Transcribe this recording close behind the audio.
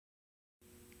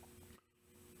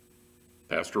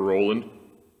Pastor Roland?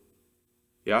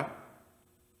 Yeah?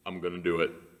 I'm gonna do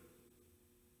it.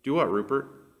 Do what, Rupert?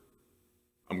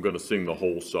 I'm gonna sing the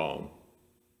whole song.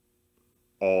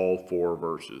 All 4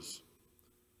 verses.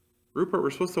 Rupert, we're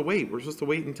supposed to wait. We're supposed to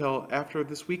wait until after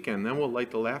this weekend. Then we'll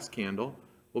light the last candle.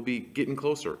 We'll be getting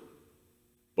closer.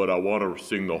 But I want to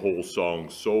sing the whole song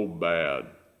so bad.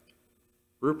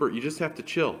 Rupert, you just have to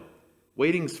chill.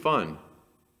 Waiting's fun.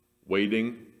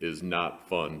 Waiting is not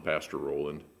fun, Pastor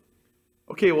Roland.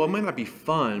 Okay, well, it might not be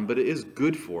fun, but it is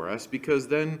good for us because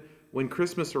then when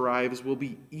Christmas arrives, we'll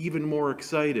be even more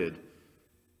excited.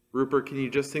 Rupert, can you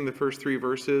just sing the first 3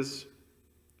 verses?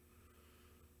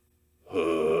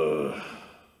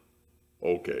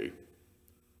 Okay.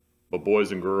 But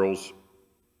boys and girls,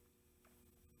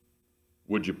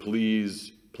 would you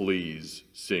please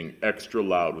sing extra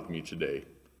loud with me today?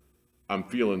 I'm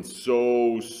feeling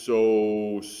so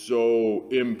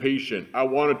impatient. I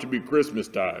want it to be Christmas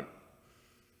time.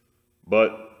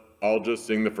 But I'll just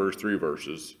sing the first 3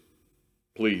 verses.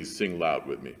 Please sing loud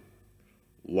with me.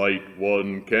 Light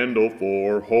one candle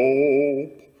for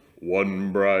hope,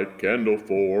 one bright candle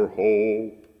for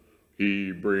hope.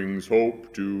 He brings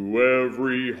hope to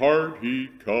every heart. He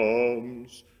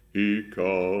comes.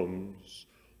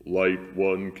 Light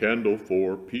one candle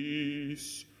for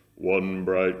peace, one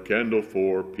bright candle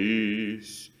for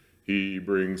peace. He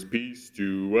brings peace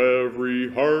to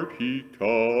every heart. He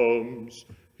comes.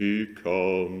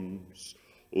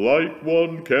 Light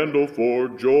one candle for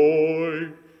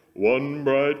joy, one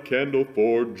bright candle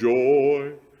for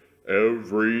joy.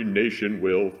 Every nation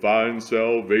will find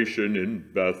salvation in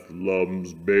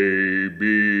Bethlehem's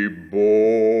baby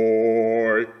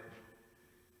boy.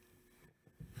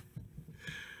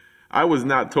 I was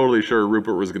not totally sure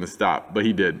Rupert was going to stop, but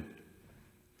he did.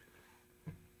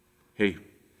 Hey.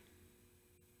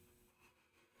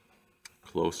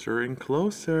 Closer and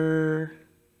closer.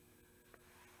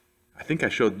 I think I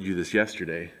showed you this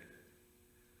yesterday.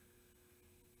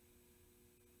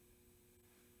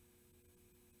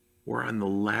 We're on the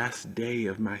last day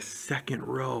of my 2nd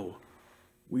row.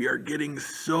 We are getting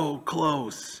so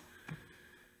close.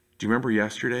 Do you remember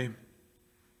yesterday?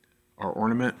 Our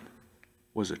ornament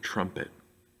was a trumpet.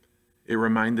 It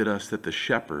reminded us that the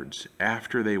shepherds,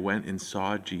 after they went and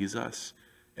saw Jesus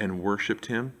and worshiped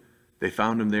him, they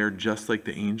found him there just like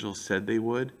the angels said they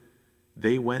would.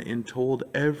 They went and told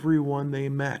everyone they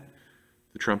met.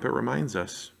 The trumpet reminds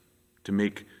us to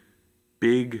make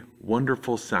big,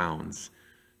 wonderful sounds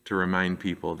to remind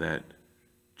people that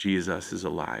Jesus is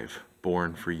alive,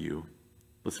 born for you.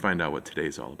 Let's find out what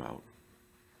today's all about.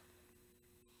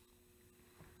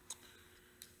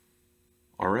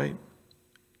 All right,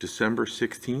 December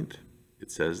 16th, it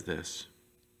says this.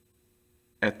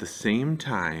 At the same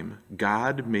time,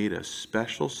 God made a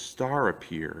special star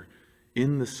appear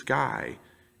in the sky,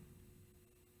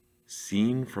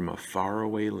 seen from a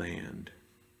faraway land.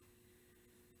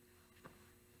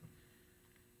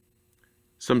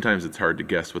 Sometimes it's hard to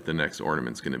guess what the next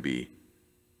ornament's going to be.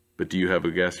 But do you have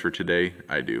a guess for today?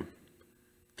 I do.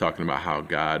 Talking about how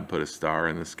God put a star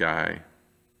in the sky. Do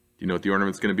you know what the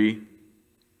ornament's going to be?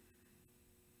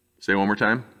 Say it one more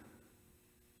time.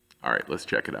 All right, let's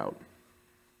check it out.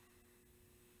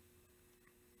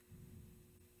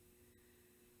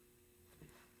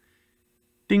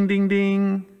 Ding, ding,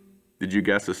 ding. Did you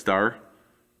guess a star?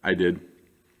 I did.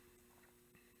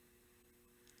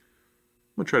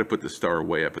 I'm going to try to put the star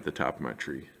way up at the top of my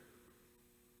tree.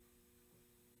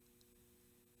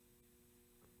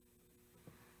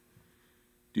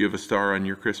 Do you have a star on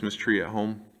your Christmas tree at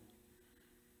home?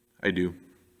 I do.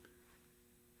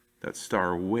 That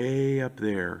star way up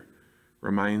there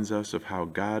reminds us of how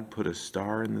God put a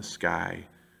star in the sky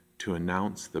to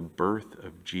announce the birth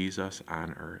of Jesus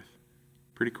on earth.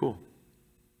 Pretty cool.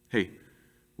 Hey,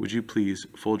 would you please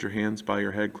fold your hands, bow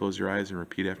your head, close your eyes, and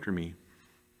repeat after me.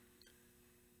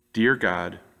 Dear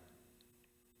God,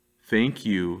 thank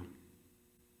you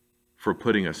for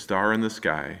putting a star in the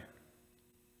sky.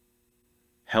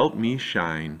 Help me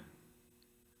shine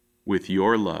with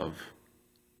your love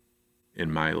in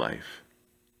my life.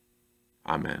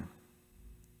 Amen.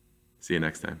 See you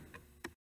next time.